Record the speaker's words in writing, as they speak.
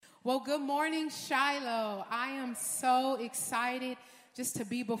Well, good morning, Shiloh. I am so excited just to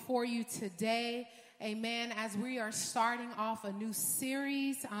be before you today. Amen. As we are starting off a new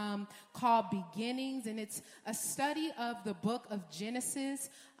series called Beginnings, and it's a study of the book of Genesis.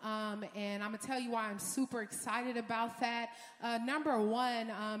 And I'm going to tell you why I'm super excited about that. Number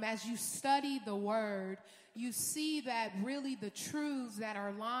one, as you study the word, you see that really the truths that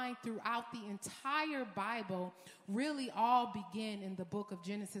are lying throughout the entire Bible really all begin in the book of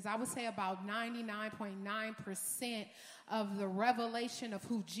Genesis. I would say about 99.9% of the revelation of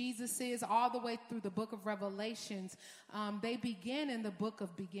who Jesus is all the way through the book of Revelations, they begin in the book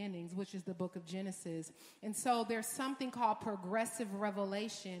of beginnings, which is the book of Genesis. And so there's something called progressive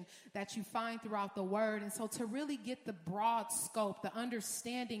revelation that you find throughout the word. And so to really get the broad scope, the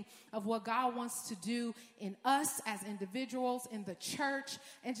understanding of what God wants to do in us as individuals, in the church,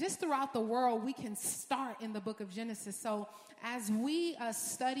 and just throughout the world, we can start in the book of Genesis. So as we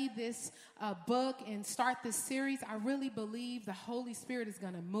study this book and start this series, I really believe the Holy Spirit is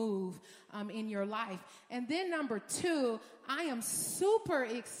going to move in your life. And then number two, I am super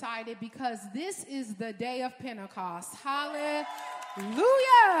excited because this is the day of Pentecost. Hallelujah.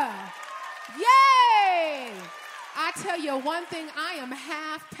 Yay! I tell you one thing, I am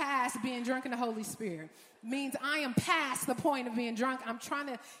half past being drunk in the Holy Spirit. Means I am past the point of being drunk. I'm trying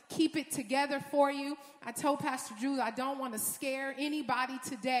to keep it together for you. I told Pastor Drew I don't want to scare anybody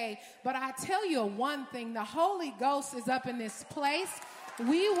today, but I tell you one thing, the Holy Ghost is up in this place.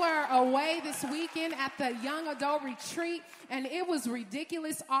 We were away this weekend at the young adult retreat, and it was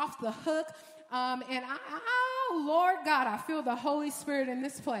ridiculous, off the hook. Lord God, I feel the Holy Spirit in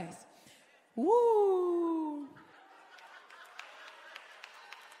this place. Woo!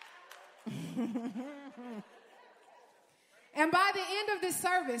 And by the end of this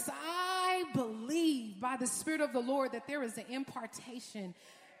service, I believe by the Spirit of the Lord that there is an impartation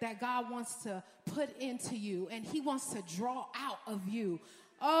that God wants to put into you, and he wants to draw out of you.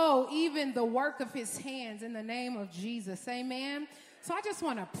 Oh, even the work of his hands in the name of Jesus. Amen. So I just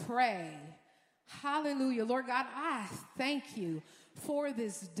want to pray. Hallelujah. Lord God, I thank you for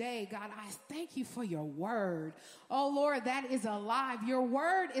this day. God, I thank you for your word. Oh, Lord, that is alive. Your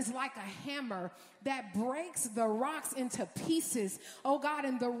word is like a hammer that breaks the rocks into pieces. Oh, God,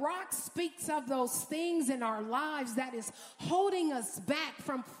 and the rock speaks of those things in our lives that is holding us back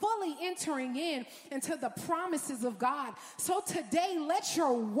from fully entering into the promises of God. So today, let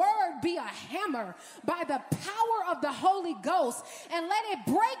your word be a hammer by the power of the Holy Ghost, and let it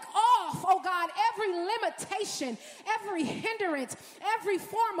break off, oh God, every limitation, every hindrance, every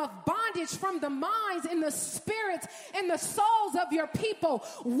form of bondage from the minds and the spirits and the souls of your people.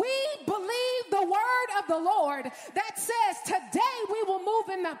 We believe the word of the Lord that says today we will move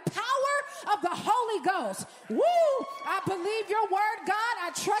in the power of the Holy Ghost. Woo! I believe your word, God.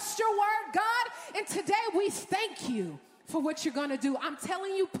 I trust your word, God. And today we thank you for what you're going to do. I'm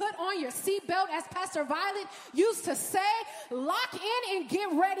telling you, put on your seatbelt, as Pastor Violet used to say. Lock in and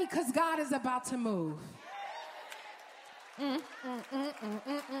get ready, because God is about to move.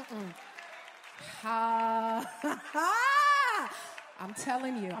 I'm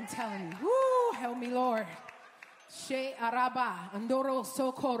telling you. Woo, help me, Lord. She araba andoro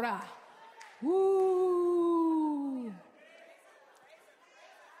sokora. Woo.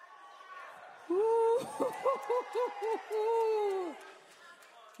 Woo.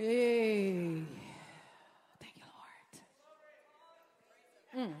 Hey. Thank you,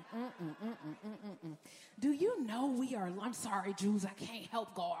 Lord. Do you know we are, I'm sorry, Jews, I can't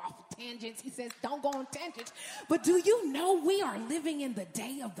help go off tangents. He says, don't go on tangents. But do you know we are living in the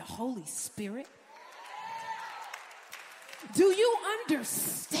day of the Holy Spirit? Do you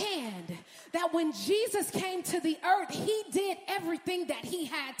understand that when Jesus came to the earth, he did everything that he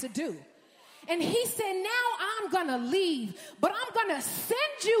had to do? And he said, now I'm going to leave, but I'm going to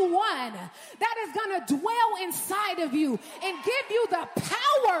send you one that is going to dwell inside of you and give you the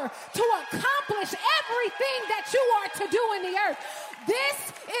power to accomplish everything that you are to do in the earth. This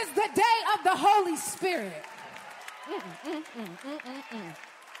is the day of the Holy Spirit.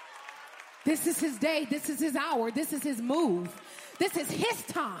 This is his day. This is his hour. This is his move. This is his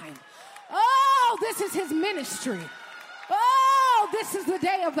time. Oh, this is his ministry. Oh, this is the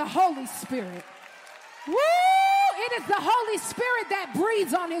day of the Holy Spirit. Woo! It is the Holy Spirit that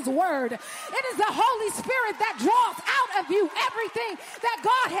breathes on his word. It is the Holy Spirit that draws out of you everything that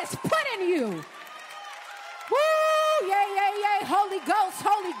God has put in you. Woo! Yay. Holy Ghost,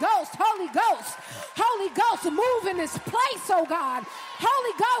 Holy Ghost, Holy Ghost. Holy Ghost, move in this place, oh God.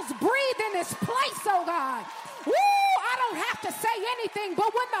 Holy Ghost, breathe in this place, oh God. Woo! I don't have to say anything, but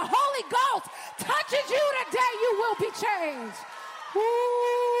when the Holy Ghost touches you today, you will be changed.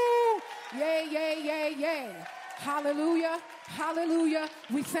 Woo! Yay, yay, yay, yay. Hallelujah, hallelujah.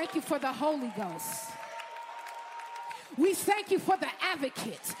 We thank you for the Holy Ghost. We thank you for the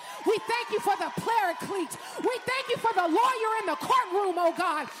advocate. We thank you for the paraclete. We thank you for the lawyer in the courtroom, oh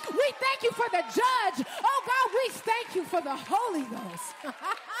God. We thank you for the judge. Oh God, we thank you for the Holy Ghost.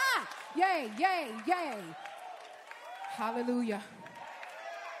 Yay, yay, yay. Hallelujah.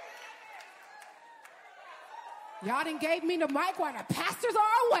 Y'all done gave me the mic while the pastors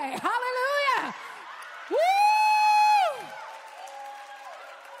are away. Hallelujah. Woo!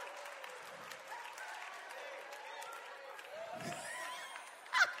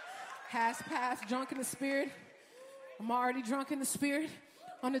 Has passed, drunk in the spirit. I'm already drunk in the spirit.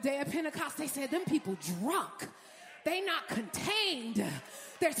 On the day of Pentecost, they said, them people drunk. They not contained.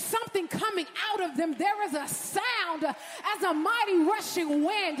 There's something coming out of them. There is a sound as a mighty rushing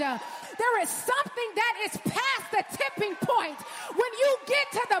wind. There is something that is past the tipping point. When you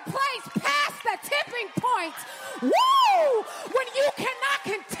get to the place past the tipping point, woo! When you cannot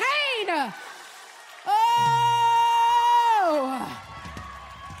contain. Oh!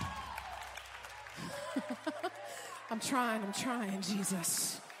 I'm trying,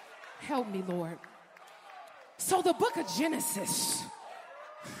 Jesus. Help me, Lord. So the book of Genesis.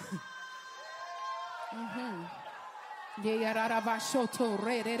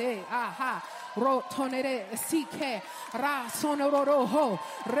 Rotonere sike ra sonororo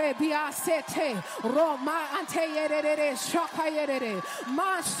rebia sete roma anteyere shakayere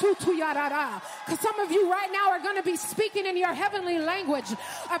masutu yarara. Because some of you right now are going to be speaking in your heavenly language,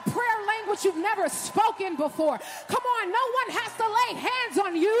 a prayer language you've never spoken before. Come on, no one has to lay hands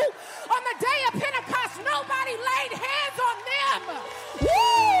on you. On the day of Pentecost, nobody laid hands on them.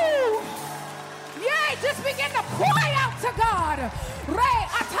 Woo! Yay, just begin to cry out to God. Re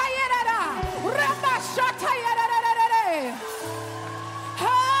atayerara, rema shatayerere.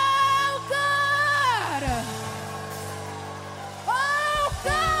 Oh God. Oh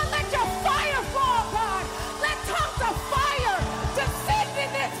God, let your fire fall, God. Let tongues of fire descend in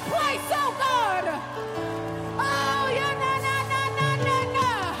this place, oh God. Oh yeah, na na na na na na.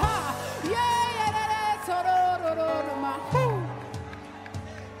 Ha. Yeah, yeah, sororo ma.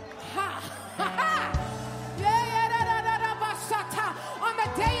 Ha. On the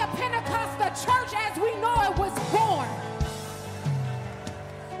day of Pentecost, the church as we know it was born.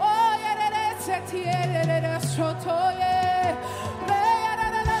 Oh,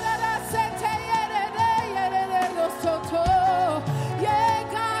 yeah,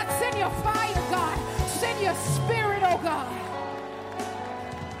 God, send your fire, God. Send your spirit, oh God.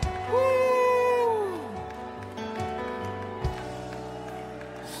 Woo.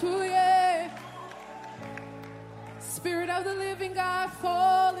 So, yeah. Spirit of the living God,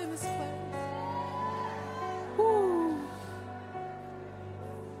 fall in this place. Woo.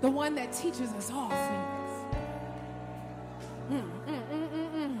 The one that teaches us all things.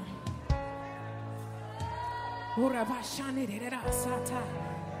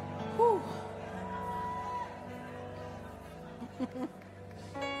 Woo.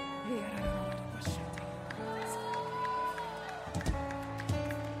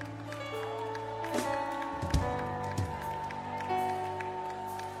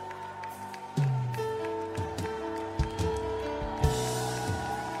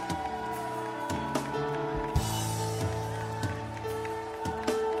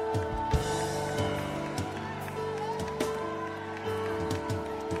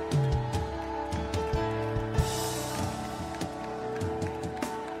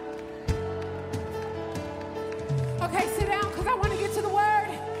 Okay, sit down because I want to get to the word,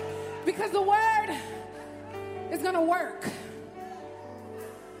 because the word is going to work.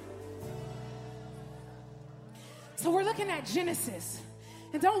 So we're looking at Genesis,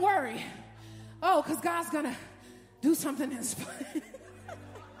 and don't worry, because God's going to do something in this place.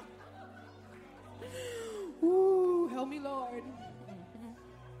 Ooh, help me, Lord.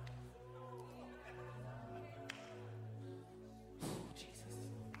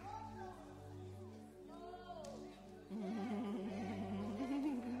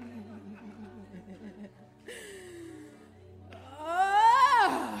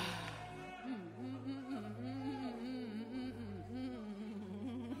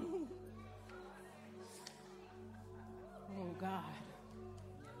 God.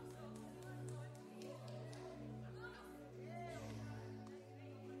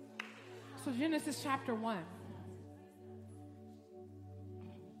 So Genesis chapter 1.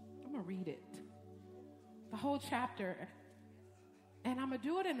 I'm going to read it. The whole chapter. And I'm going to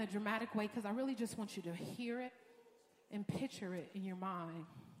do it in a dramatic way because I really just want you to hear it and picture it in your mind.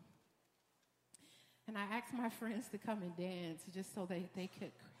 And I asked my friends to come and dance just so they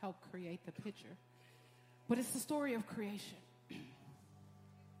could help create the picture. But it's the story of creation.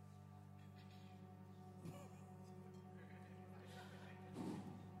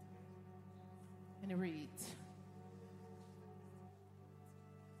 And it reads,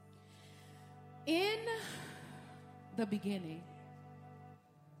 in the beginning,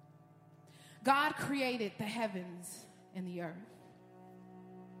 God created the heavens and the earth.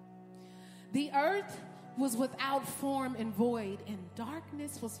 The earth was without form and void, and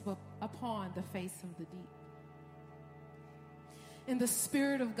darkness was upon the face of the deep. And the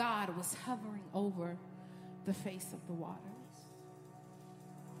Spirit of God was hovering over the face of the waters.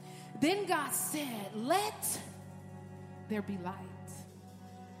 Then God said, let there be light.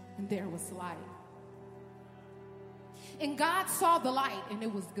 And there was light. And God saw the light, and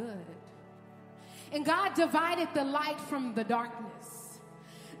it was good. And God divided the light from the darkness.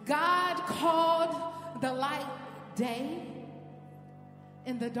 God called the light day,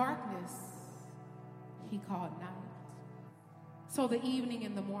 and the darkness he called night. So the evening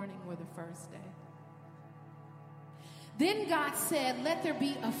and the morning were the first day. Then God said, let there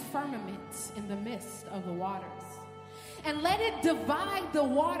be a firmament in the midst of the waters, and let it divide the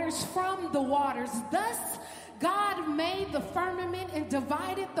waters from the waters. Thus God made the firmament and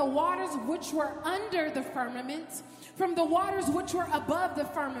divided the waters which were under the firmament from the waters which were above the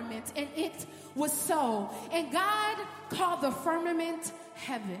firmament. And it was so. And God called the firmament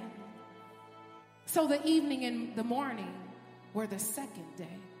heaven. So the evening and the morning were the second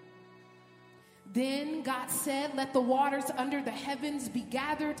day. Then God said, let the waters under the heavens be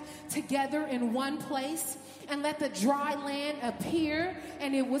gathered together in one place, and let the dry land appear.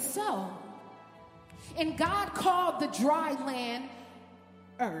 And it was so. And God called the dry land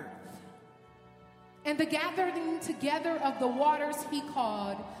earth, and the gathering together of the waters he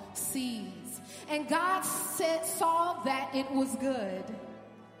called seas. And God saw that it was good.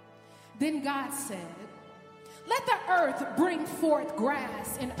 Then God said, let the earth bring forth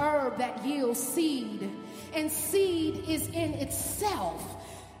grass and herb that yields seed, and seed is in itself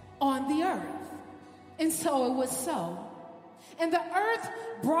on the earth. And so it was so. And the earth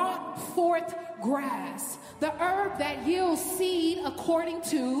brought forth grass, the herb that yields seed according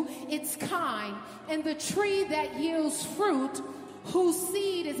to its kind, and the tree that yields fruit, whose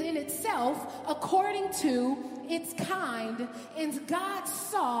seed is in itself according to its kind. And God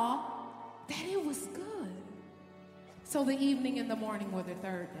saw that it was good. So the evening and the morning were the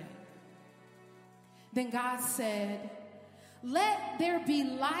third day. Then God said, let there be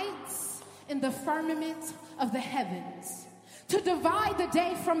lights in the firmament of the heavens, to divide the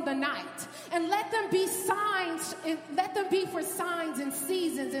day from the night, and let them be signs, and let them be for signs and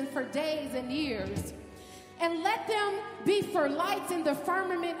seasons and for days and years. And let them be for lights in the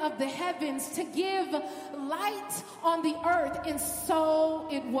firmament of the heavens, to give light on the earth. And so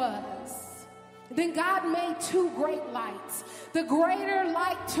it was. Then God made two great lights, the greater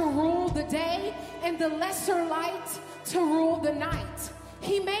light to rule the day, and the lesser light to rule the night.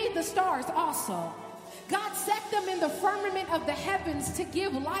 He made the stars also. God set them in the firmament of the heavens to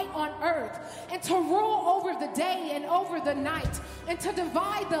give light on earth, and to rule over the day and over the night, and to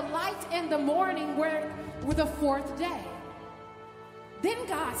divide the light and the morning were the fourth day. Then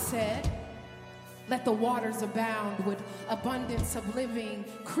God said, let the waters abound with abundance of living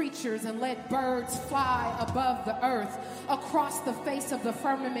creatures, and let birds fly above the earth across the face of the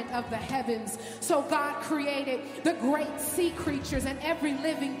firmament of the heavens. So God created the great sea creatures and every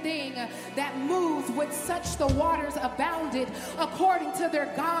living thing that moves, with such the waters abounded according to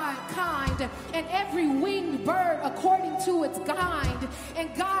their kind, and every winged bird according to its kind.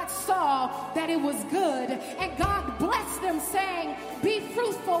 And God saw that it was good. And God blessed them, saying, be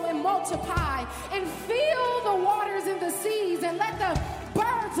fruitful and multiply, and fill the waters in the seas, and let the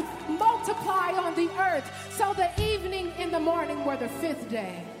birds multiply on the earth. So the evening and the morning were the fifth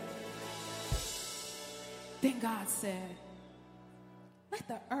day. Then God said, let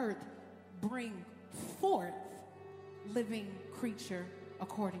the earth bring forth living creature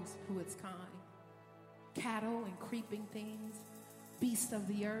according to its kind, cattle and creeping things, beasts of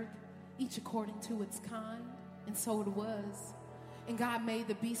the earth, each according to its kind. And so it was. And God made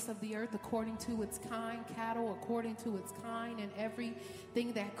the beasts of the earth according to its kind, cattle according to its kind, and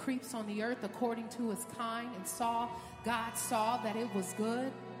everything that creeps on the earth according to its kind. And God saw that it was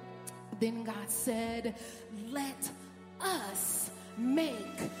good. Then God said, let us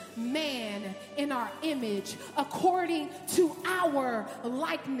make man in our image, according to our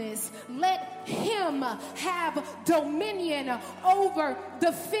likeness. Let him have dominion over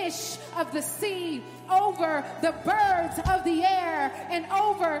the fish of the sea, over the birds of the air, and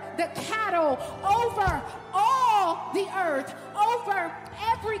over the cattle, over all the earth, over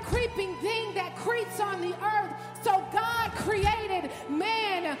every creeping thing that creeps on the earth. So God created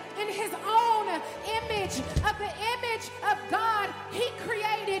man in his own image. Of the image of God, he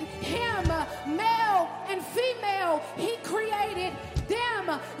created him, male and female. He created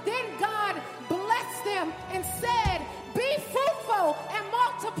them. Then God blessed them and said, be fruitful and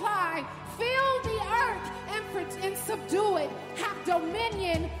multiply. Fill the earth and subdue it. Have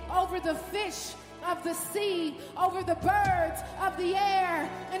dominion over the fish of the sea, over the birds of the air,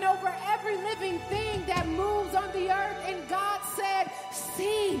 and over every living thing that moves on the earth. And God said,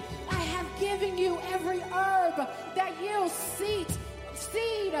 see, I have given you every herb that yields seed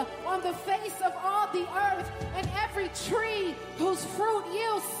on the face of all the earth, and every tree whose fruit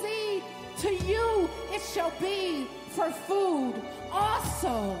yields seed. To you it shall be for food.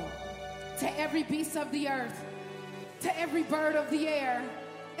 Also to every beast of the earth, to every bird of the air,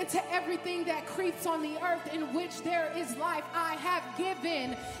 and to everything that creeps on the earth in which there is life, I have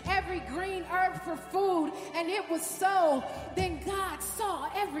given every green herb for food. And it was so. Then God saw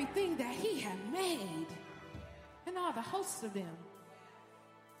everything that he had made, and all the hosts of them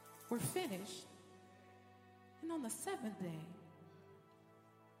were finished. And on the seventh day,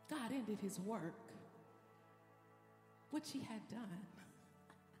 God ended his work, which he had done.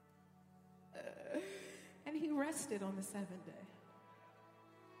 And he rested on the seventh day.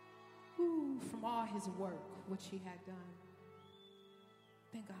 From all his work which he had done.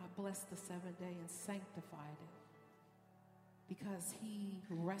 Then God blessed the seventh day and sanctified it, because he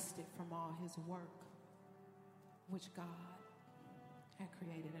rested from all his work which God had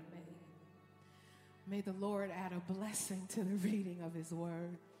created and made. May the Lord add a blessing to the reading of his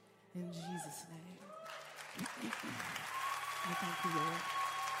word in Jesus' name. Thank you, Lord.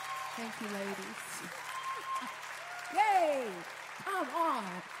 Thank you, ladies. Yay! Come on.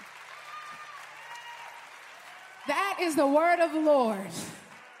 That is the word of the Lord.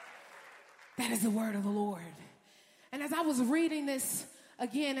 That is the word of the Lord. And as I was reading this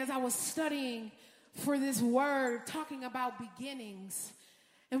again, as I was studying for this word, talking about beginnings,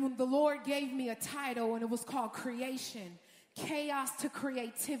 and when the Lord gave me a title, and it was called Creation, Chaos to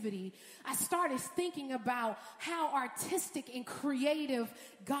Creativity, I started thinking about how artistic and creative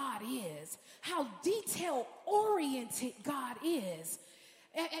God is, how detail-oriented God is.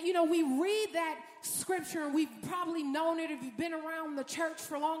 And, you know, we read that scripture, and we've probably known it. If you've been around the church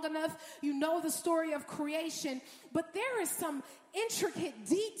for long enough, you know the story of creation. But there is some intricate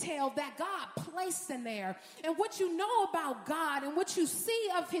detail that God placed in there. And what you know about God and what you see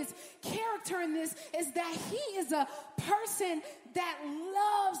of his character in this is that he is a person that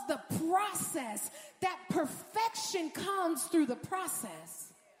loves the process, that perfection comes through the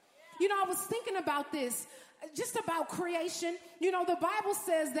process. You know, I was thinking about this, just about creation. You know, the Bible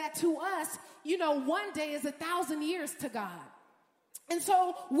says that to us, you know, one day is 1,000 years to God. And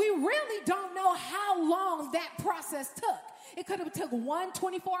so we really don't know how long that process took. It could have took one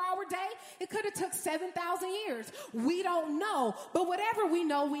 24-hour day. It could have took 7,000 years. We don't know. But whatever we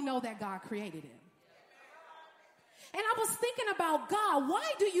know that God created it. And I was thinking about God,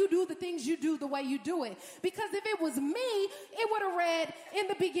 why do you do the things you do the way you do it? Because if it was me, it would have read, in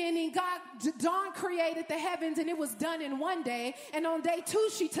the beginning, Dawn created the heavens, and it was done in one day. And on day 2,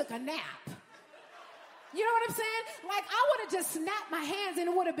 she took a nap. You know what I'm saying? Like, I would have just snapped my hands and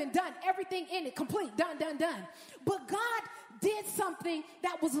it would have been done. Everything in it, complete, done. But God did something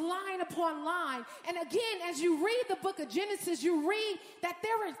that was line upon line. And again, as you read the book of Genesis, you read that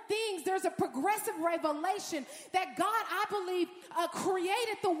there are things, there's a progressive revelation that God, I believe,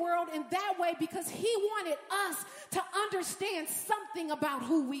 created the world in that way because he wanted us to understand something about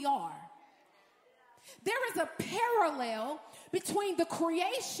who we are. There is a parallel between the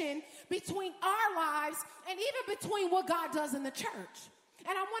creation, between our lives, and even between what God does in the church.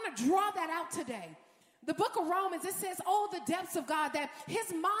 And I want to draw that out today. The book of Romans, it says, oh, the depths of God, that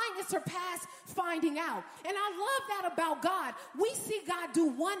his mind is surpassed finding out. And I love that about God. We see God do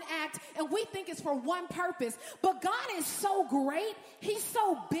one act, and we think it's for one purpose. But God is so great. He's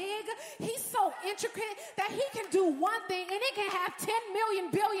so big. He's so intricate that he can do one thing, and it can have 10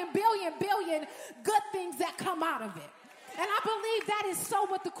 million, billion good things that come out of it. And I believe that is so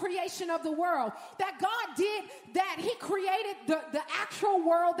with the creation of the world, that God did that. He created the actual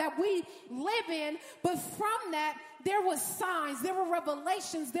world that we live in, but from that, there was signs, there were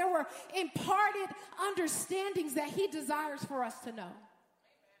revelations, there were imparted understandings that he desires for us to know.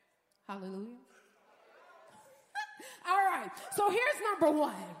 Hallelujah. All right, so here's number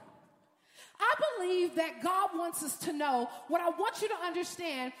one. I believe that God wants us to know what I want you to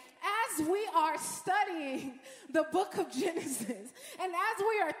understand as we are studying the book of Genesis and as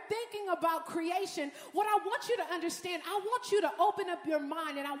we are thinking about creation. What I want you to understand, I want you to open up your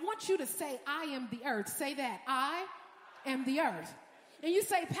mind and I want you to say, I am the earth. Say that. I am the earth. And you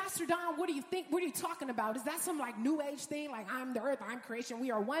say, Pastor Dawn, what do you think? What are you talking about? Is that some like new age thing? Like I'm the earth, I'm creation, we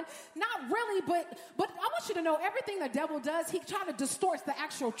are one? Not really, but I want you to know everything the devil does, he tries to distort the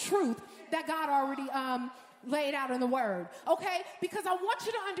actual truth that God already laid out in the word. Okay? Because I want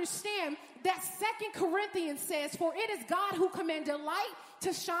you to understand that 2 Corinthians says, for it is God who commanded light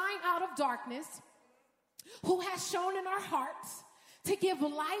to shine out of darkness, who has shown in our hearts to give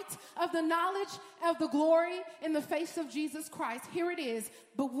light of the knowledge of the glory in the face of Jesus Christ. Here it is.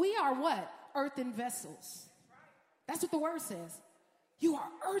 But we are what? Earthen vessels. That's what the word says. You are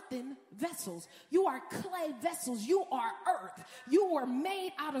earthen vessels. You are clay vessels. You are earth. You were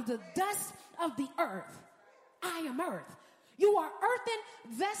made out of the dust of the earth. I am earth. You are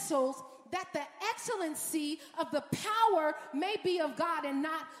earthen vessels, that the excellency of the power may be of God and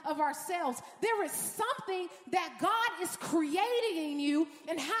not of ourselves. There is something that God is creating in you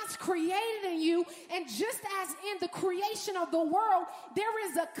and has created in you. And just as in the creation of the world, there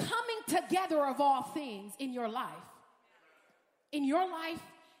is a coming together of all things in your life. In your life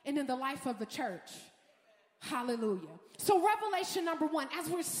and in the life of the church. Hallelujah. So revelation number one, as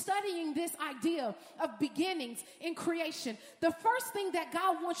we're studying this idea of beginnings in creation, the first thing that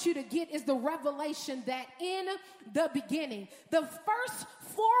God wants you to get is the revelation that in the beginning, the first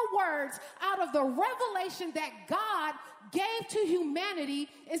 4 words out of the revelation that God gave to humanity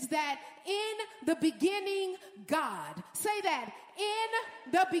is that in the beginning, God. Say that.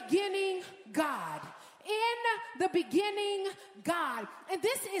 In the beginning, God. In the beginning, God. And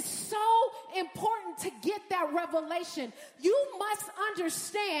this is so important to get that revelation. You must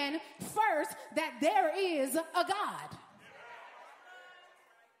understand first that there is a God.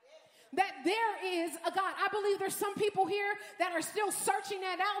 That there is a God. I believe there's some people here that are still searching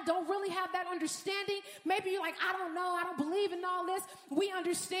that out, don't really have that understanding. Maybe you're like, I don't know, I don't believe in all this. We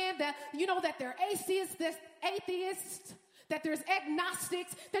understand that, that they're atheists, that there's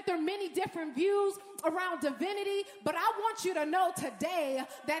agnostics, that there are many different views around divinity. But I want you to know today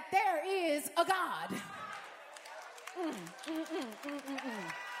that there is a God.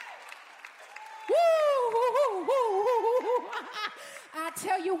 I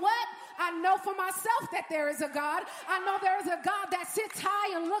tell you what, I know for myself that there is a God. I know there is a God that sits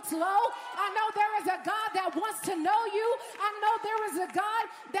high and looks low. I know there is a God that wants to know you. I know there is a God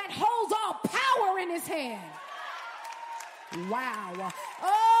that holds all power in his hand. Wow.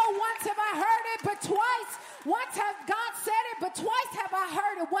 Oh, once have I heard it, but twice. Once have God said it, but twice have I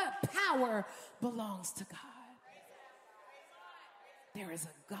heard it. What power belongs to God? There is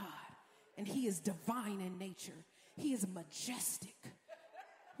a God, and he is divine in nature. He is majestic.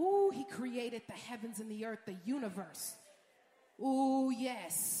 Ooh, he created the heavens and the earth, the universe. Ooh,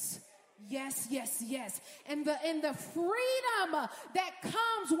 yes. Yes, yes, yes. And the freedom that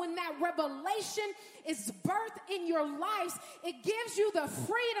comes when that revelation is birthed in your lives, it gives you the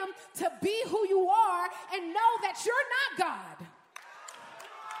freedom to be who you are and know that you're not God.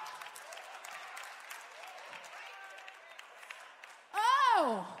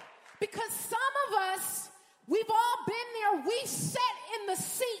 Oh, because some of us, we've all been there. We sat in the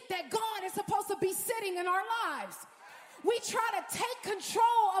seat that God is supposed to be sitting in our lives. We try to take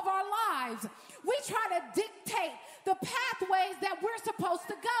control of our lives. We try to dictate the pathways that we're supposed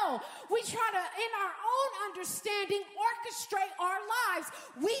to go. We try to, in our own understanding, orchestrate our lives.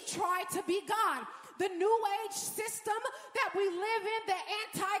 We try to be God. The New Age system that we live in, the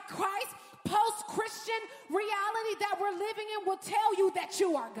Antichrist, post-Christian reality that we're living in will tell you that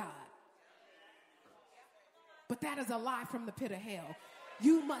you are God. But that is a lie from the pit of hell.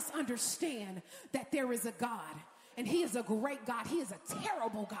 You must understand that there is a God. And he is a great God. He is a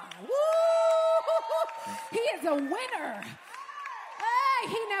terrible God. Woo! He is a winner. Hey,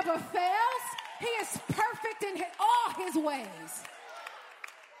 he never fails. He is perfect in all his ways.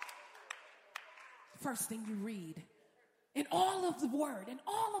 First thing you read in all of the word, in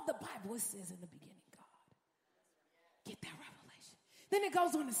all of the Bible, it says in the beginning, God. Get that revelation. Then it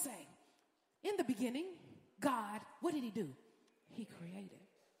goes on to say, in the beginning, God, what did he do? He created.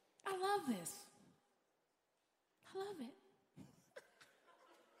 I love this. I love it.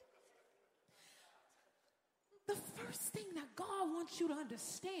 the first thing that God wants you to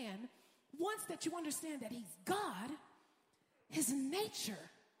understand, once that you understand that he's God, his nature,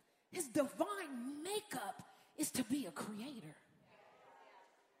 his divine makeup is to be a creator.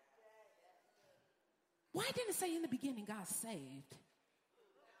 Why didn't it say in the beginning God saved?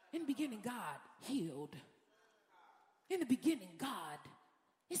 In the beginning God healed. In the beginning God,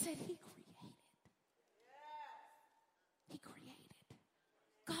 it said he created. He created.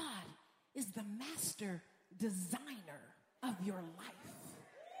 God is the master designer of your life.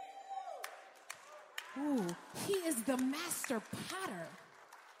 Ooh, he is the master potter.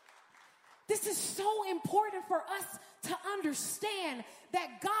 This is so important for us to understand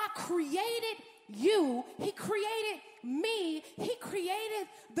that God created you. He created me. He created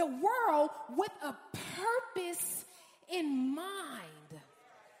the world with a purpose in mind.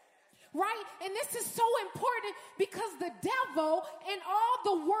 Right? And this is so important because the devil and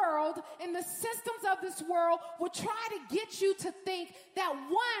all the world and the systems of this world will try to get you to think that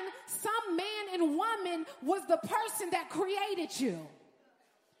some man and woman was the person that created you.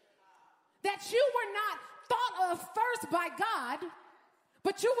 That you were not thought of first by God,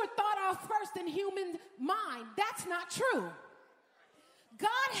 but you were thought of first in human mind. That's not true.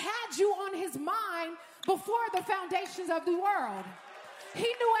 God had you on his mind before the foundations of the world. He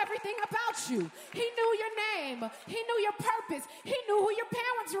knew everything about you. He knew your name. He knew your purpose. He knew who your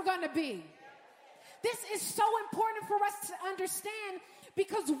parents were going to be. This is so important for us to understand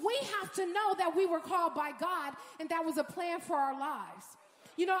because we have to know that we were called by God and that was a plan for our lives.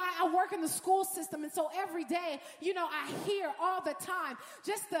 You know, I work in the school system, and so every day, you know, I hear all the time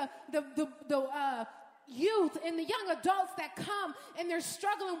just the youth and the young adults that come and they're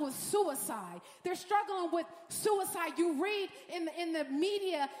struggling with suicide. They're struggling with suicide. You read in the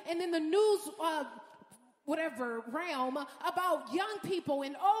media and in the news whatever realm about young people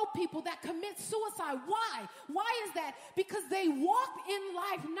and old people that commit suicide. Why? Why is that? Because they walk in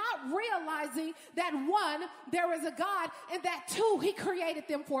life not realizing that one, there is a God, and that two, he created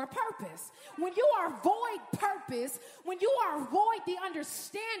them for a purpose. When you are void purpose, when you are void the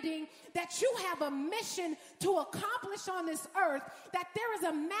understanding that you have a mission to accomplish on this earth, that there is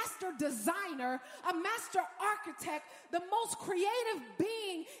a master designer, a master architect, the most creative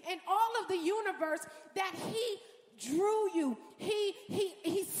being in all of the universe, that he drew you.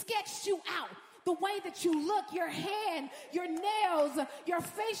 He sketched you out. The way that you look, your hand, your nails, your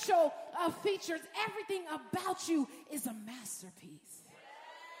facial features, everything about you is a masterpiece.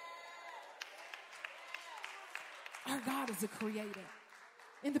 Our God is a creator.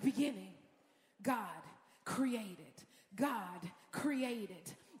 In the beginning, God created. God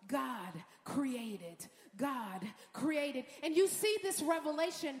created. God created. God created. And you see this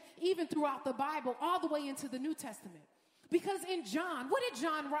revelation even throughout the Bible, all the way into the New Testament. Because in John, what did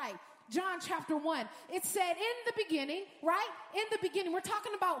John write? John chapter 1, it said in the beginning, right? In the beginning, we're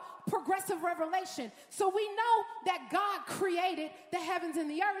talking about progressive revelation. So we know that God created the heavens and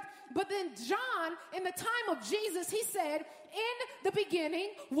the earth. But then John, in the time of Jesus, he said, in the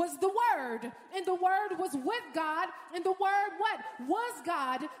beginning was the Word. And the Word was with God. And the Word, what? Was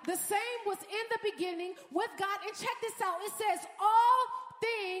God. The same was in the beginning with God. And check this out. It says all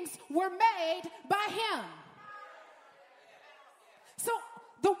things were made by him. So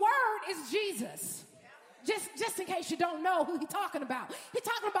the Word is Jesus. Just in case you don't know who he's talking about. He's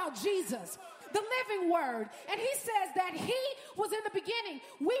talking about Jesus, the living Word. And he says that he was in the beginning.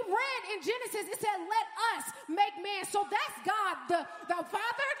 We read in Genesis, it said, let us make man. So that's God, the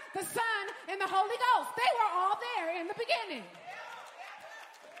Father, the Son, and the Holy Ghost. They were all there in the beginning.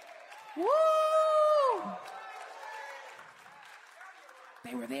 Woo!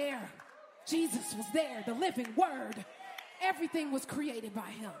 They were there. Jesus was there, the living Word. Everything was created by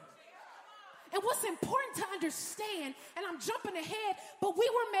him. And what's important to understand, and I'm jumping ahead, but we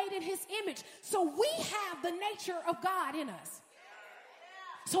were made in his image. So we have the nature of God in us.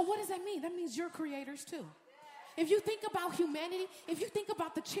 So what does that mean? That means you're creators too. If you think about humanity, if you think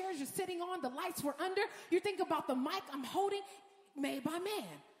about the chairs you're sitting on, the lights we're under, you think about the mic I'm holding, made by man.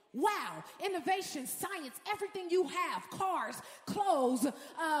 Wow, innovation, science, everything you have, cars, clothes,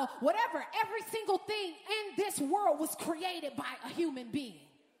 whatever, every single thing in this world was created by a human being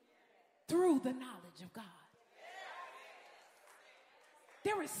through the knowledge of God.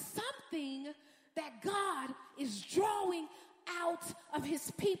 There is something that God is drawing out of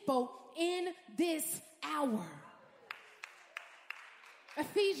his people in this hour.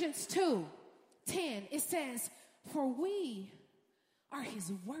 Ephesians 2:10, it says, for we are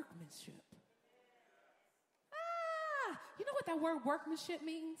his workmanship. You know what that word workmanship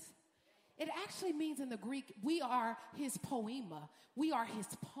means? It actually means in the Greek, we are his poema. We are his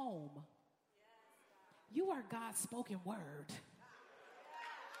poem. You are God's spoken word.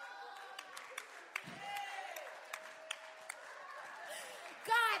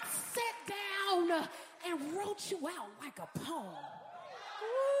 God sat down and wrote you out like a poem.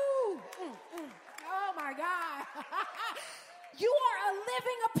 Ooh, Oh my God. You are a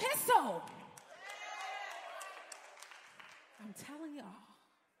living epistle. I'm telling y'all,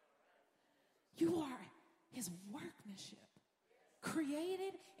 you are his workmanship,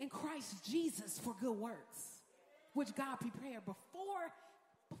 created in Christ Jesus for good works, which God prepared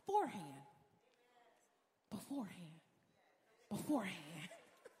beforehand.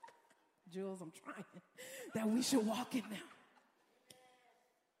 Jules, I'm trying, that we should walk in them.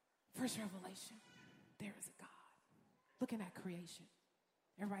 First revelation, there is a God. Looking at creation.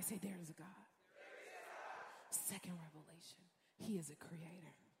 Everybody say, there is a God. Second revelation, he is a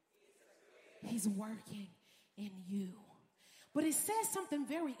creator. He's working in you. But it says something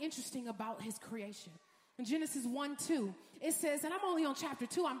very interesting about his creation. In Genesis 1:2, it says, and I'm only on chapter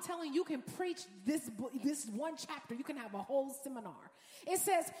 2. I'm telling you, can preach this one chapter. You can have a whole seminar. It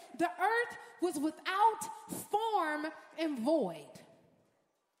says, the earth was without form and void,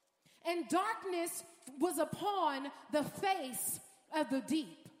 and darkness was upon the face of the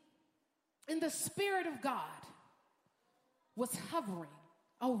deep. And the Spirit of God was hovering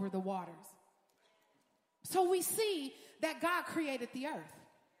over the waters. So we see that God created the earth.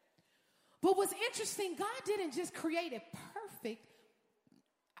 But what's interesting, God didn't just create it perfect.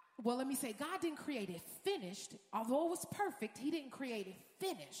 Well, let me say, God didn't create it finished. Although it was perfect, he didn't create it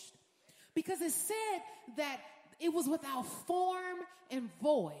finished. Because it said that it was without form and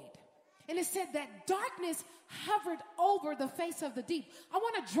void. And it said that darkness hovered over the face of the deep. I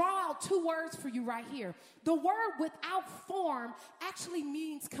want to draw out two words for you right here. The word without form actually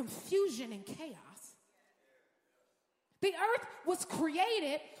means confusion and chaos. The earth was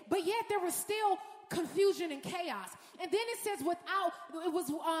created, but yet there was still confusion and chaos. And then it says it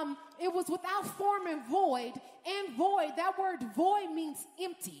was without form and void. And void, that word void means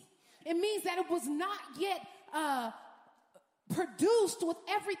empty. It means that it was not yet produced with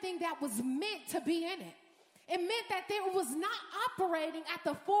everything that was meant to be in it. It meant that it was not operating at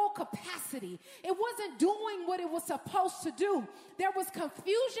the full capacity. It wasn't doing what it was supposed to do. There was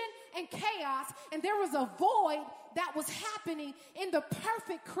confusion and chaos, and there was a void that was happening in the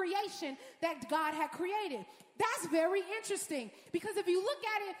perfect creation that God had created. That's very interesting, because if you look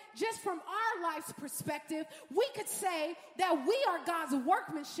at it just from our life's perspective, we could say that we are God's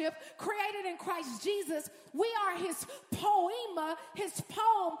workmanship created in Christ Jesus. We are his poema, his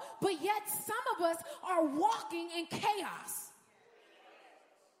poem, but yet some of us are walking in chaos.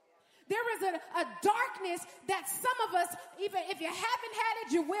 There is a darkness that some of us, even if you haven't had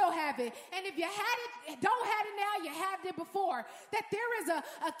it, you will have it. And if you had it, don't have it now, you had it before. That there is a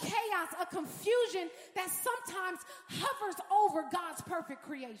chaos, a confusion that sometimes hovers over God's perfect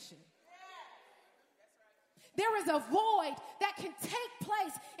creation. There is a void that can take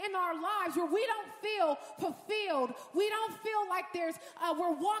place in our lives where we don't feel fulfilled. We don't feel like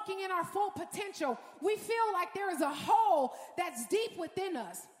we're walking in our full potential. We feel like there is a hole that's deep within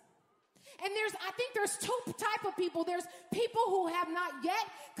us. And I think there's two type of people. There's people who have not yet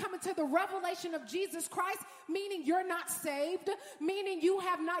come into the revelation of Jesus Christ, meaning you're not saved, meaning you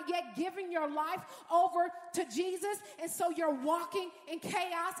have not yet given your life over to Jesus. And so you're walking in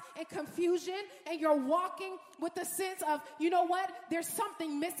chaos and confusion, and you're walking with the sense of, you know what, there's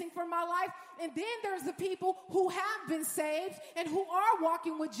something missing from my life. And then there's the people who have been saved and who are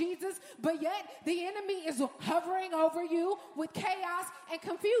walking with Jesus, but yet the enemy is hovering over you with chaos and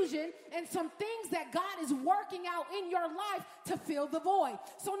confusion and some things that God is working out in your life to fill the void.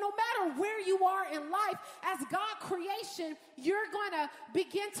 So no matter where you are in life, as God creation, you're going to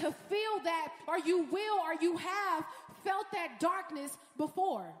begin to feel that, or you will, or you have felt that darkness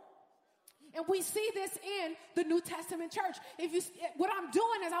before. And we see this in the New Testament church. What I'm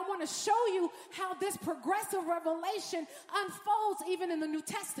doing is I want to show you how this progressive revelation unfolds even in the New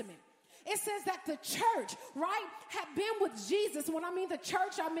Testament. It says that the church, right, had been with Jesus. When I mean the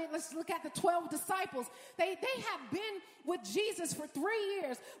church, I mean, let's look at the 12 disciples. They have been with Jesus for 3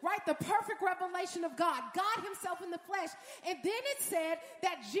 years, right? The perfect revelation of God himself in the flesh. And then it said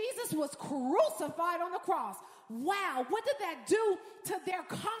that Jesus was crucified on the cross. Wow, what did that do to their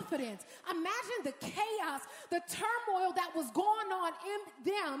confidence? Imagine the chaos, the turmoil that was going on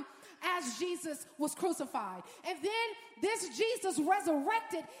in them as Jesus was crucified. And then this Jesus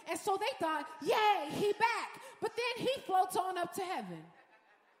resurrected, and so they thought, yay, he back. But then he floats on up to heaven.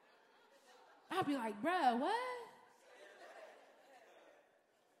 I'll be like, bruh, what?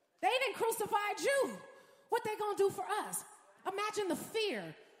 They didn't crucify you. What they gonna do for us? Imagine the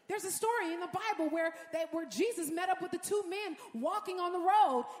fear There's a story in the Bible where Jesus met up with the two men walking on the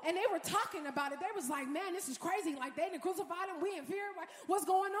road, and they were talking about it. They was like, man, this is crazy. Like, they didn't crucify him. We in fear. Like, what's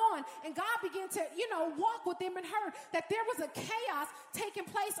going on? And God began to, walk with them and heard that there was a chaos taking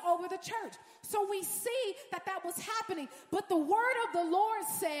place over the church. So we see that was happening. But the word of the Lord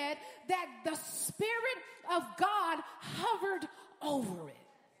said that the Spirit of God hovered over it.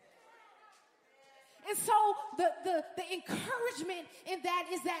 And so the encouragement in that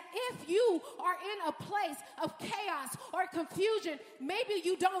is that if you are in a place of chaos or confusion, maybe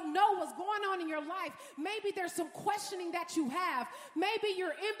you don't know what's going on in your life. Maybe there's some questioning that you have. Maybe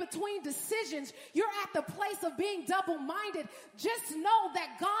you're in between decisions. You're at the place of being double-minded. Just know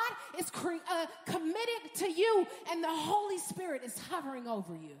that God is committed to you, and the Holy Spirit is hovering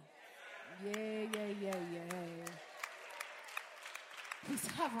over you. Yeah. He's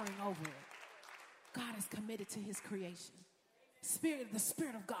hovering over it. God is committed to his creation. The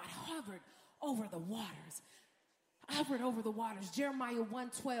Spirit of God hovered over the waters. Hovered over the waters. Jeremiah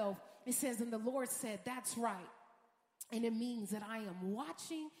 1:12, it says, and the Lord said, that's right. And it means that I am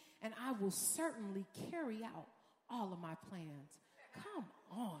watching, and I will certainly carry out all of my plans. Come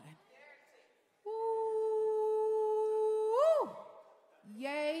on. Ooh.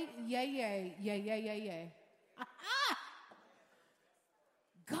 Yay.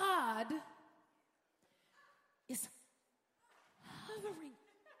 God is hovering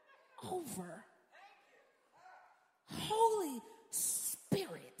over. Holy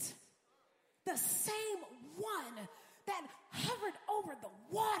Spirit, the same one that hovered over the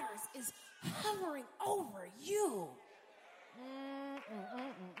waters, is hovering over you.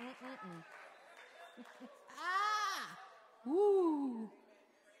 Ooh.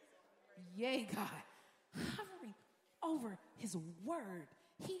 Yay, God. Hovering over his word.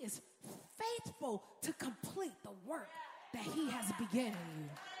 He is faithful to complete the work that he has begun in you.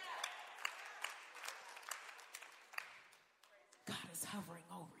 God is hovering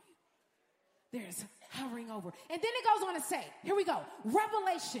over you. There's hovering over. And then it goes on to say, here we go.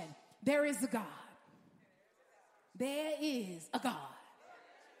 Revelation, there is a God. There is a God.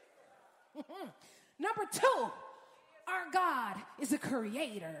 Number 2, our God is a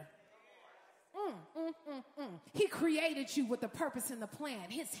creator. He created you with a purpose and a plan.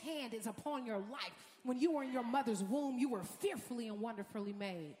 His hand is upon your life. When you were in your mother's womb, you were fearfully and wonderfully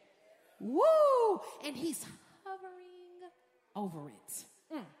made. Woo! And he's hovering over it.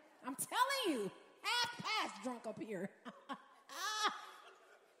 I'm telling you, half-past drunk up here.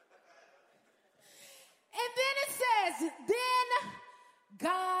 And then it says, then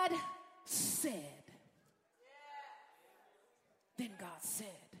God said. Then God said,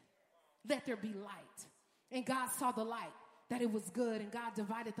 let there be light. And God saw the light, that it was good. And God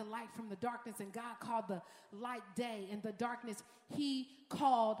divided the light from the darkness. And God called the light day, and the darkness he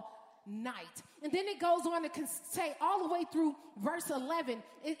called night. And then it goes on to say all the way through verse 11,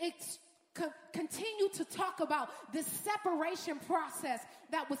 continue to talk about this separation process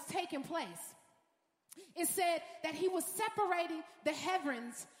that was taking place. It said that he was separating the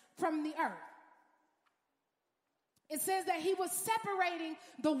heavens from the earth. It says that he was separating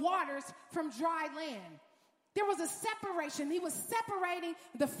the waters from dry land. There was a separation. He was separating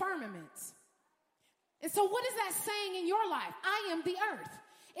the firmaments. And so what is that saying in your life? I am the earth.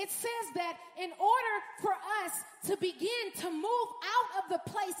 It says that in order for us to begin to move out of the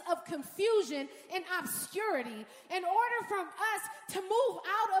place of confusion and obscurity, in order for us to move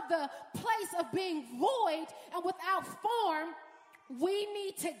out of the place of being void and without form, we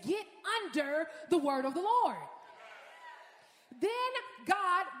need to get under the word of the Lord. Then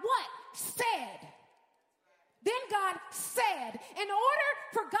God, what? Said. Then God said, in order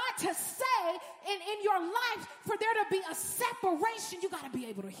for God to say in your life, for there to be a separation, you got to be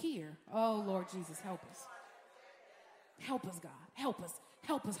able to hear. Oh, Lord Jesus, help us. Help us, God. Help us.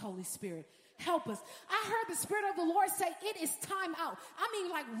 Help us, Holy Spirit. Help us. I heard the Spirit of the Lord say, it is time out. I mean,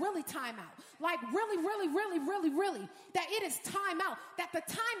 like really time out. Like really. That it is time out. That the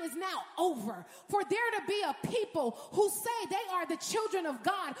time is now over. For there to be a people who say they are the children of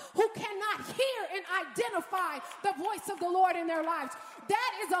God, who cannot hear and identify the voice of the Lord in their lives.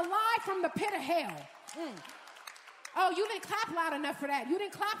 That is a lie from the pit of hell. Oh, you didn't clap loud enough for that. You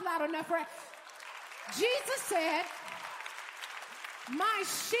didn't clap loud enough for that. Jesus said, my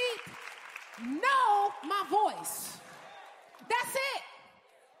sheep know my voice. That's it.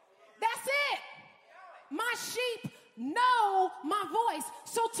 That's it. My sheep know my voice.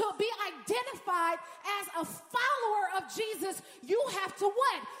 So to be identified as a follower of Jesus, you have to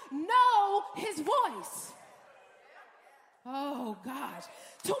what? Know his voice. Oh gosh.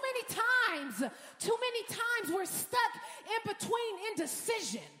 Too many times we're stuck in between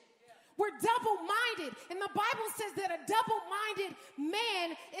indecision. We're double-minded. And the Bible says that a double-minded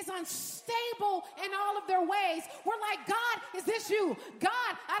man is unstable in all of their ways. We're like, God, is this you?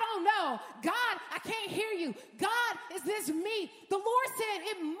 God, I don't know. God, I can't hear you. God, is this me? The Lord said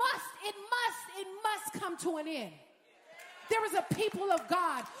it must come to an end. There is a people of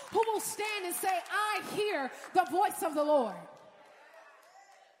God who will stand and say, I hear the voice of the Lord.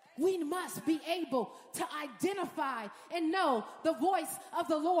 We must be able to identify and know the voice of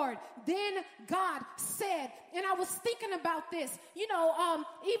the Lord. Then God said, and I was thinking about this,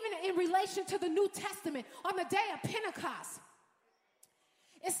 even in relation to the New Testament, on the day of Pentecost,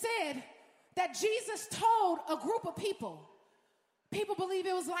 it said that Jesus told a group of people believe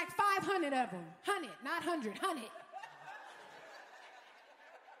it was like 500 of them, 100, not 100, 100.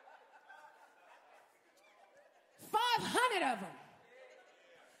 500 of them.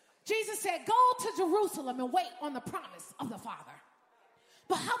 Jesus said, go to Jerusalem and wait on the promise of the Father.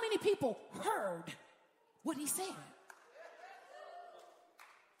 But how many people heard what he said?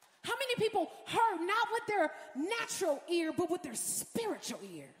 How many people heard not with their natural ear, but with their spiritual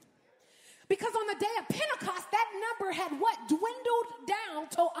ear? Because on the day of Pentecost, that number had dwindled down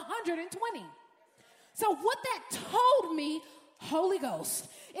to 120. So what that told me, Holy Ghost,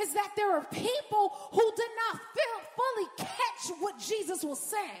 is that there are people who did not fully catch what Jesus was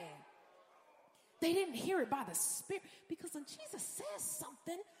saying. They didn't hear it by the Spirit, because when Jesus says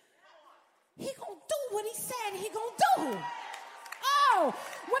something, he gonna do what he said he gonna do. Oh,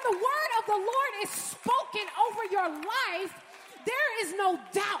 when the word of the Lord is spoken over your life, there is no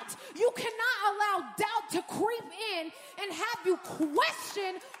doubt. You cannot allow doubt to creep in and have you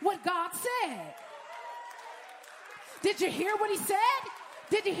question what God said. Did you hear what he said?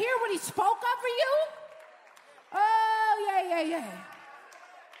 Did you hear what he spoke over you? Oh, yeah.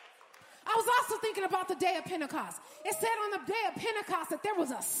 I was also thinking about the day of Pentecost. It said on the day of Pentecost that there was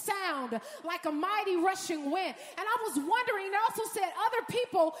a sound like a mighty rushing wind. And I was wondering, it also said other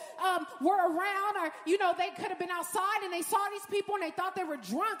people were around, or, they could have been outside and they saw these people and they thought they were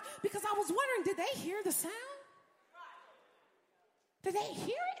drunk, because I was wondering, did they hear the sound? Did they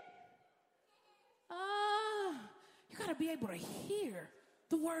hear it? You got to be able to hear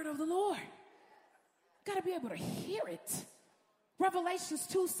the word of the Lord. You got to be able to hear it. Revelations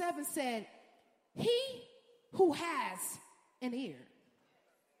 2:7 said, he who has an ear,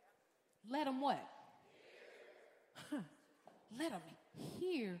 let him what? Let him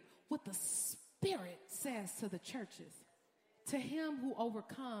hear what the Spirit says to the churches. To him who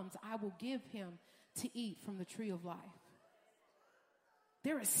overcomes, I will give him to eat from the tree of life.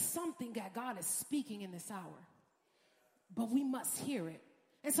 There is something that God is speaking in this hour, but we must hear it.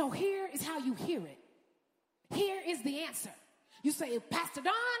 And so here is how you hear it. Here is the answer. You say, Pastor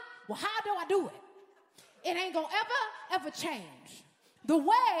Dawn, well, how do I do it? It ain't gonna ever change. The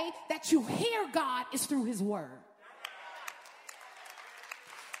way that you hear God is through his word.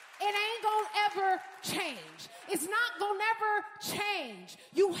 It ain't gonna ever change. It's not gonna ever change.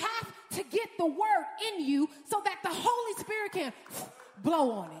 You have to get the word in you so that the Holy Spirit can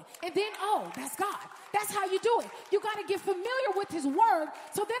blow on it. And then, that's God. That's how you do it. You got to get familiar with his word,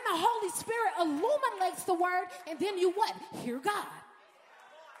 so then the Holy Spirit illuminates the word, and then you what? Hear God.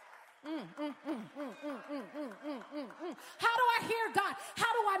 How do I hear God?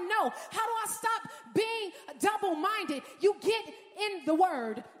 How do I know? How do I stop being double-minded? You get in the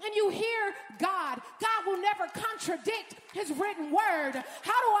word and you hear God. God will never contradict his written word.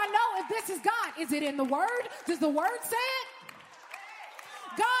 How do I know if this is God? Is it in the word? Does the word say it?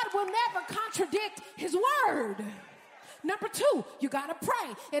 God will never contradict his word. Number 2, you got to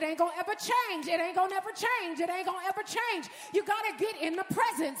pray. It ain't going to ever change. It ain't going to ever change. It ain't going to ever change. You got to get in the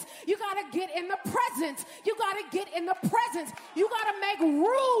presence. You got to get in the presence. You got to get in the presence. You got to make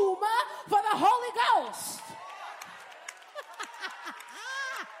room for the Holy Ghost.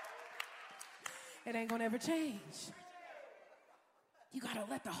 It ain't going to ever change. You got to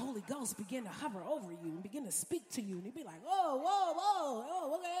let the Holy Ghost begin to hover over you and begin to speak to you. And you'd be like,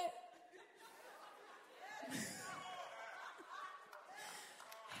 whoa, okay.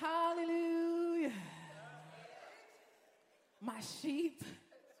 Hallelujah. My sheep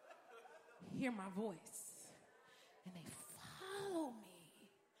hear my voice, and they follow me.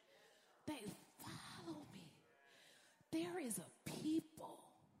 They follow me. There is a people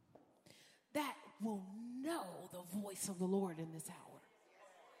that will know the voice of the Lord in this hour.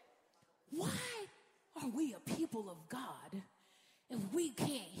 Why are we a people of God if we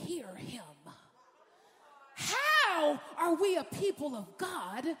can't hear him? How are we a people of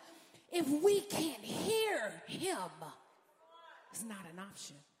God if we can't hear him? It's not an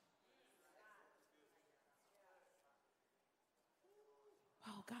option.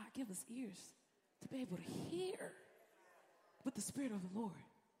 Oh, God, give us ears to be able to hear what the Spirit of the Lord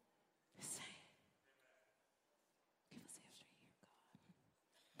is saying. Give us ears to hear,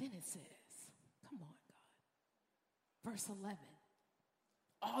 God. Then it says, come on, God. Verse 11,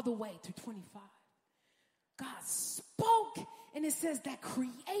 all the way to 25. God spoke, and it says that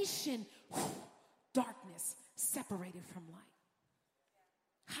creation, darkness separated from light.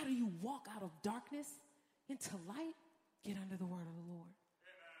 How do you walk out of darkness into light? Get under the word of the Lord.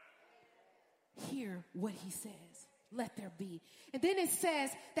 Hear what he says. Let there be. And then it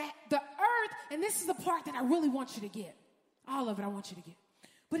says that the earth, and this is the part that I really want you to get. All of it I want you to get.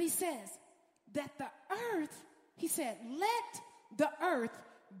 But he says that the earth, he said, let the earth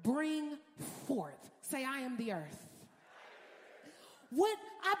bring forth. Say, I am the earth. What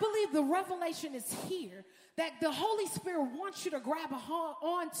I believe the revelation is here, that the Holy Spirit wants you to grab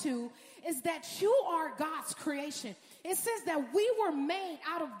onto, is that you are God's creation. It says that we were made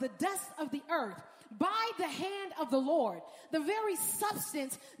out of the dust of the earth by the hand of the Lord. The very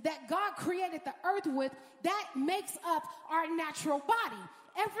substance that God created the earth with, that makes up our natural body.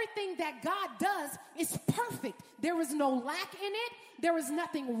 Everything that God does is perfect. There is no lack in it. There is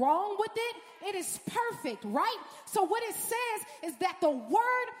nothing wrong with it. It is perfect, right? So what it says is that the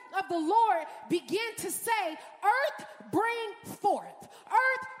word of the Lord began to say, earth bring forth,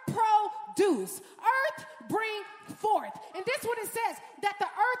 earth produce, earth bring forth. And this is what it says, that the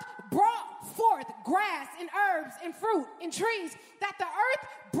earth brought forth grass and herbs and fruit and trees, that the earth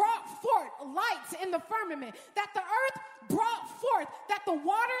brought forth lights in the firmament, that the earth brought forth, that the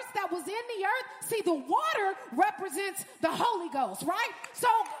waters that was in the earth, see, the water represents the Holy Ghost, right? So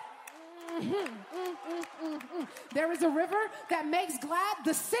there is a river that makes glad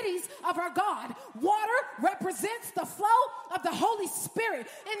the cities of our God. Water represents the flow of the Holy Spirit.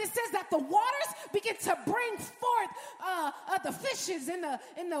 And it says that the waters begin to bring forth the fishes and the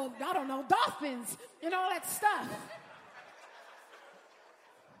I don't know, dolphins and all that stuff.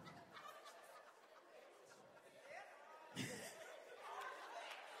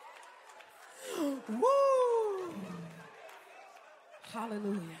 Woo!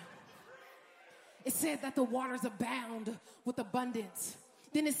 Hallelujah. It said that the waters abound with abundance.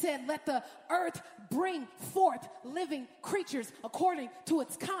 Then it said, let the earth bring forth living creatures according to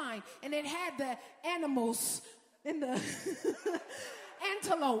its kind. And it had the animals and the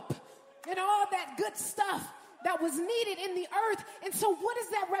antelope and all that good stuff that was needed in the earth. And so what does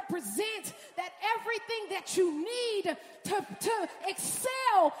that represent? That everything that you need to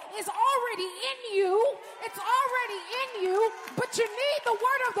excel is already in you. It's already in you, but you need the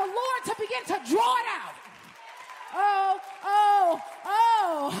word of the Lord to begin to draw it out.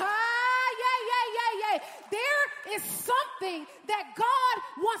 Yeah. There is something that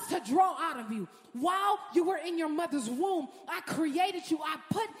God wants to draw out of you. While you were in your mother's womb, I created you. I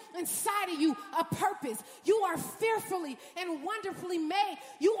put inside of you a purpose. You are fearfully and wonderfully made.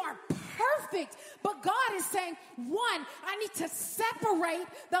 You are perfect. But God is saying, one, I need to separate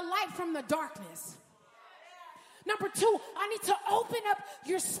the light from the darkness. Number two, I need to open up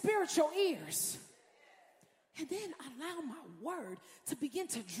your spiritual ears. And then allow my word to begin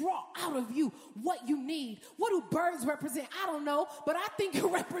to draw out of you what you need. What do birds represent? I don't know, but I think it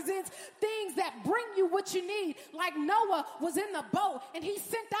represents things that bring you what you need. Like Noah was in the boat and he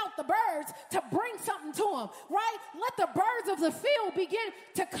sent out the birds to bring something to him, right? Let the birds of the field begin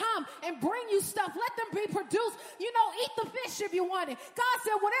to come and bring you stuff. Let them be produced. You know, eat the fish if you want it. God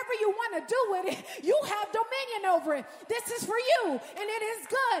said, whatever you want to do with it, you have dominion over it. This is for you and it is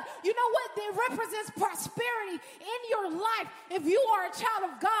good. You know what? It represents prosperity in your life. If you are a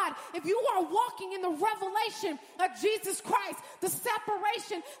child of God, if you are walking in the revelation of Jesus Christ, the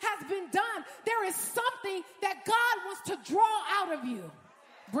separation has been done. There is something that God wants to draw out of you.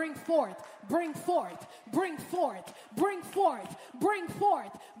 Bring forth, bring forth, bring forth, bring forth, bring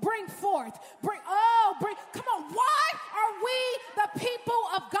forth, bring forth, bring. Come on. Why are we the people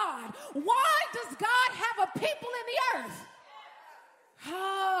of God? Why does God have a people in the earth?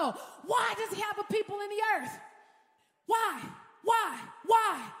 Oh, why does he have a people in the earth? Why?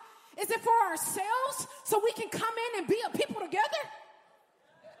 Is it for ourselves so we can come in and be a people together?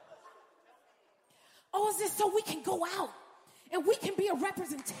 Or is it so we can go out and we can be a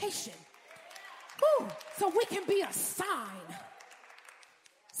representation? Woo, so we can be a sign.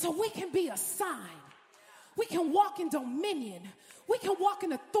 We can walk in dominion. We can walk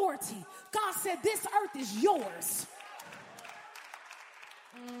in authority. God said this earth is yours.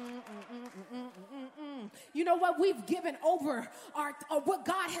 You know what? We've given over what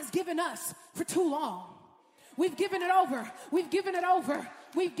God has given us for too long. We've given it over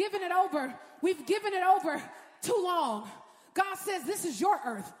too long. God says, this is your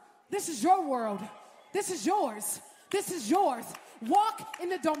earth. This is your world. This is yours. This is yours. Walk in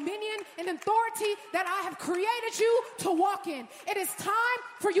the dominion and authority that I have created you to walk in. It is time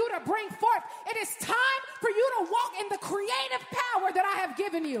for you to bring forth. It is time for you to walk in the creative power that I have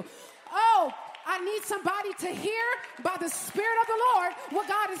given you. Oh, I need somebody to hear by the Spirit of the Lord what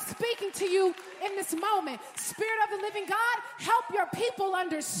God is speaking to you in this moment. Spirit of the living God, help your people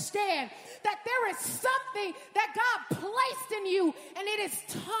understand that there is something that God placed in you, and it is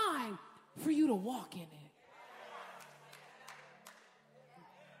time for you to walk in it.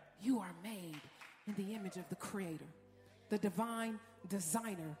 You are made in the image of the Creator, the divine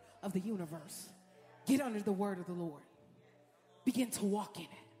designer of the universe. Get under the word of the Lord. Begin to walk in it.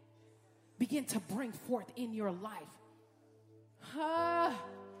 Begin to bring forth in your life.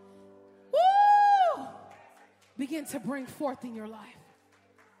 Woo! Begin to bring forth in your life.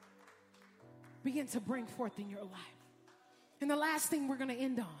 Begin to bring forth in your life. And the last thing we're going to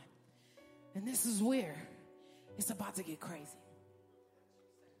end on, and this is where it's about to get crazy.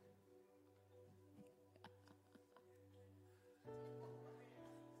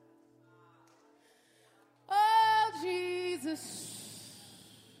 Oh, Jesus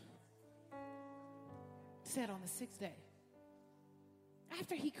said on the sixth day,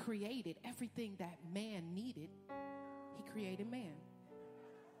 after he created everything that man needed, he created man.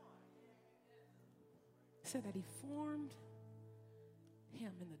 He said that he formed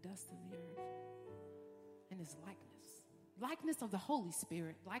him in the dust of the earth in his likeness of the Holy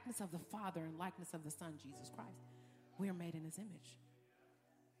Spirit, likeness of the Father, and likeness of the Son, Jesus Christ. We are made in his image.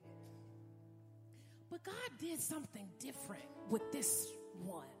 But God did something different with this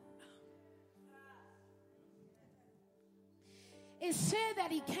one. It said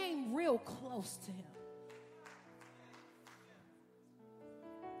that he came real close to him.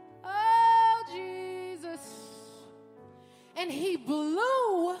 Oh, Jesus. And he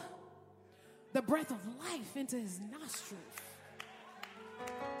blew the breath of life into his nostrils.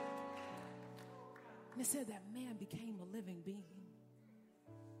 And it said that man became a living being.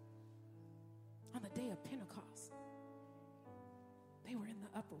 On the day of Pentecost, they were in the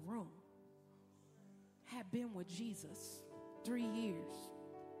upper room, had been with Jesus 3 years,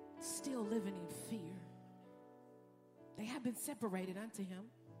 still living in fear. They had been separated unto him.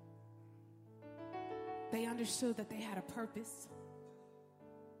 They understood that they had a purpose,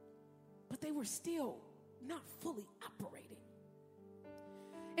 but they were still not fully operating.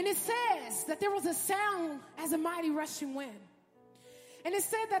 And it says that there was a sound as a mighty rushing wind. And it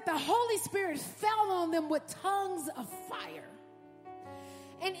said that the Holy Spirit fell on them with tongues of fire.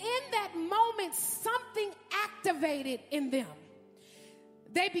 And in that moment, something activated in them.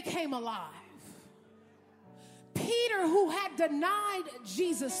 They became alive. Peter, who had denied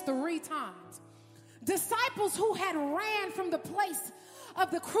Jesus 3 times. Disciples who had ran from the place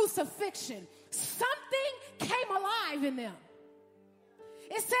of the crucifixion. Something came alive in them.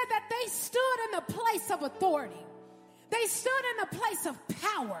 It said that they stood in the place of authority. They stood in a place of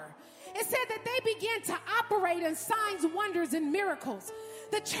power. It said that they began to operate in signs, wonders, and miracles.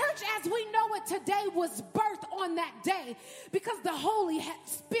 The church as we know it today was birthed on that day because the Holy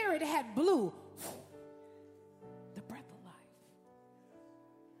Spirit had blew the breath of life.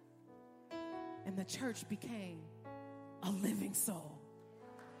 And the church became a living soul.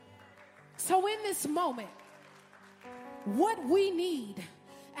 So in this moment, what we need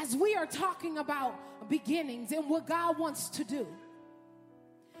as we are talking about beginnings and what God wants to do,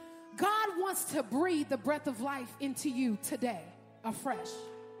 God wants to breathe the breath of life into you today, afresh.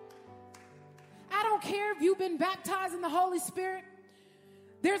 I don't care if you've been baptized in the Holy Spirit.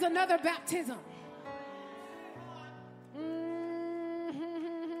 There's another baptism.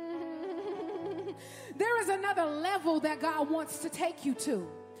 There is another level that God wants to take you to.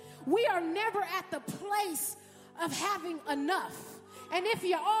 We are never at the place of having enough. And if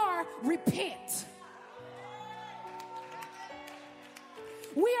you are, repent.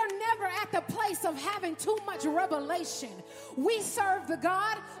 We are never at the place of having too much revelation. We serve the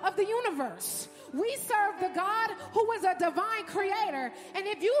God of the universe. We serve the God who is a divine creator. And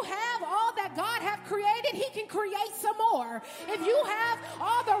if you have all that God have created, he can create some more. If you have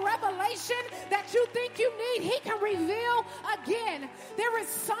all the revelation that you think you need, he can reveal again. There is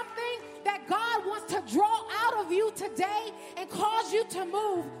something that God wants to draw out of you today and cause you to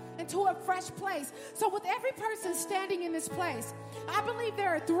move into a fresh place. So with every person standing in this place, I believe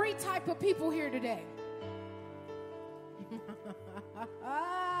there are 3 types of people here today.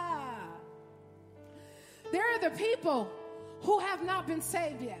 There are the people who have not been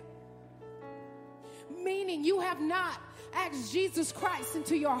saved yet. Meaning you have not asked Jesus Christ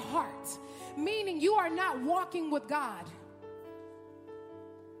into your heart. Meaning you are not walking with God.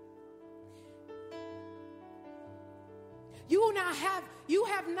 you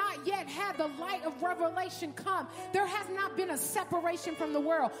have not yet had the light of revelation come. There has not been a separation from the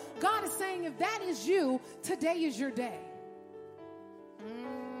world. God is saying, if that is you, today is your day.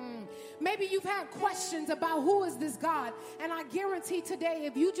 Maybe you've had questions about who is this God, and I guarantee today,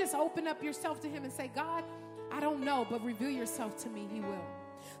 if you just open up yourself to him and say, God, I don't know, but reveal yourself to me, he will.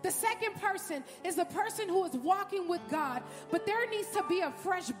 The second person is the person who is walking with God, but there needs to be a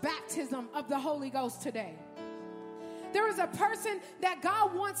fresh baptism of the Holy Ghost today. There is a person that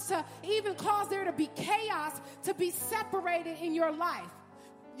God wants to even cause there to be chaos, to be separated in your life.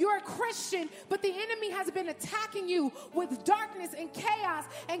 You're a Christian, but the enemy has been attacking you with darkness and chaos.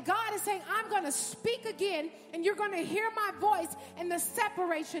 And God is saying, I'm going to speak again, and you're going to hear my voice, and the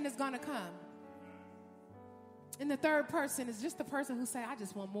separation is going to come. And the third person is just the person who say, I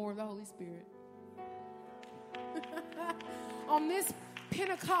just want more of the Holy Spirit. On this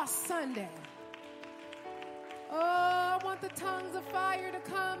Pentecost Sunday, oh, I want the tongues of fire to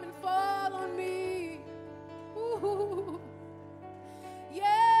come and fall on me. Ooh.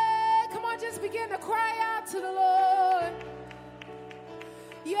 Yeah, come on, just begin to cry out to the Lord.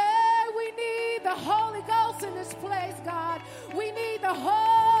 Yeah, we need the Holy Ghost in this place, God. We need the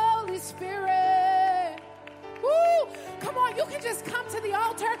Holy Spirit. Woo! Come on, you can just come to the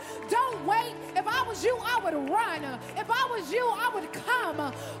altar. Don't wait. If I was you, I would run. If I was you, I would come.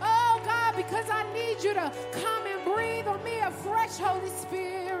 Oh, God, because I need you to come and breathe on me a fresh Holy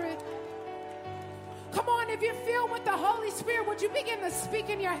Spirit. Come on, if you're filled with the Holy Spirit, would you begin to speak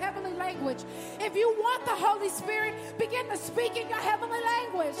in your heavenly language? If you want the Holy Spirit, begin to speak in your heavenly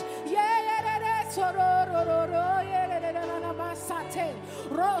language.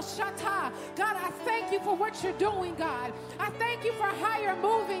 God, I thank you for what you're doing, God. I thank you for higher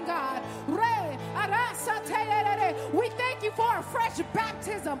moving, God. We thank you for a fresh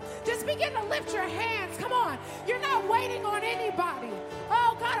baptism. Just begin to lift your hands. Come on. You're not waiting on anybody.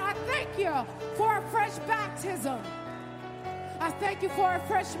 Oh, God, I thank you for a fresh baptism. I thank you for a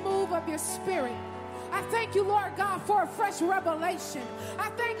fresh move of your spirit. I thank you, Lord God, for a fresh revelation. I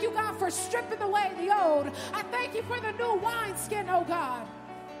thank you, God, for stripping away the old. I thank you for the new wineskin, oh God.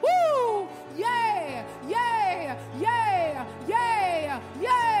 Woo! Yeah, yeah, yeah, yeah,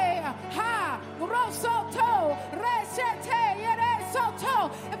 yeah. Ha! Rosoto, resete, yere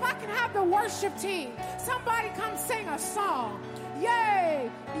soto. If I can have the worship team, somebody come sing a song.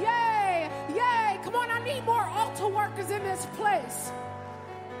 Yay, yay, yay. Come on, I need more altar workers in this place.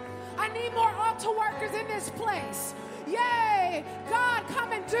 I need more altar workers in this place. Yay, God,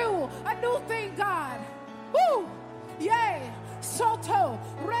 come and do a new thing, God. Woo, yay. Soto,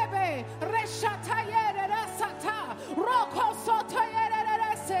 rebe, reshatayere, resata, roko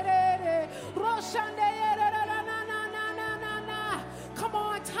sotoyere, serere, roshandere, na na na na na na. Come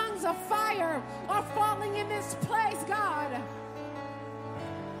on, tongues of fire are falling in this place, God.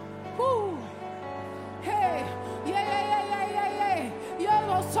 Woo. Hey, yeah.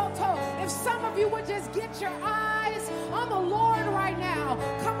 If some of you would just get your eyes on the Lord right now,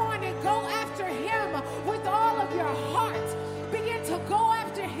 come on and go after him with all of your heart. Begin to go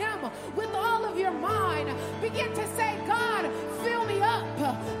after him with all of your mind. Begin to say, God, fill me up.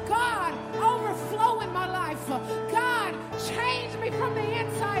 God, overflow in my life. God, change me from the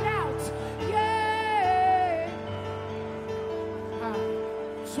inside out. Yay!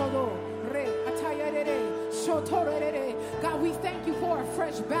 God, we thank you for a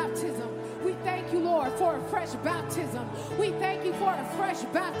fresh baptism. We thank you, Lord, for a fresh baptism. We thank you for a fresh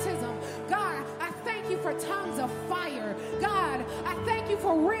baptism. God, I thank you for tongues of fire. God, I thank you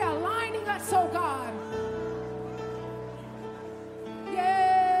for realigning us, oh God.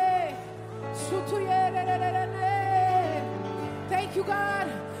 Yay! Thank you, God.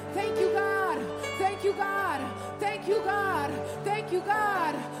 Thank you, God. Thank you, God. Thank you, God. Thank you,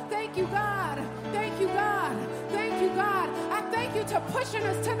 God. Thank you, God. Thank you, God. Thank you, God. I thank you to pushing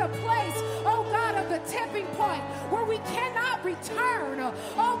us to the place, oh God, of the tipping point where we cannot return.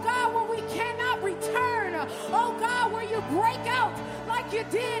 Oh God, where we cannot return. Oh God, where you break out like you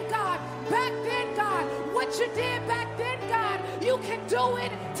did, God, back then, God. What you did back then, God, you can do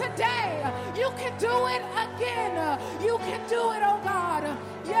it today. You can do it again. You can do it, oh God.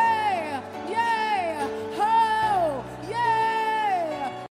 Yeah, yeah.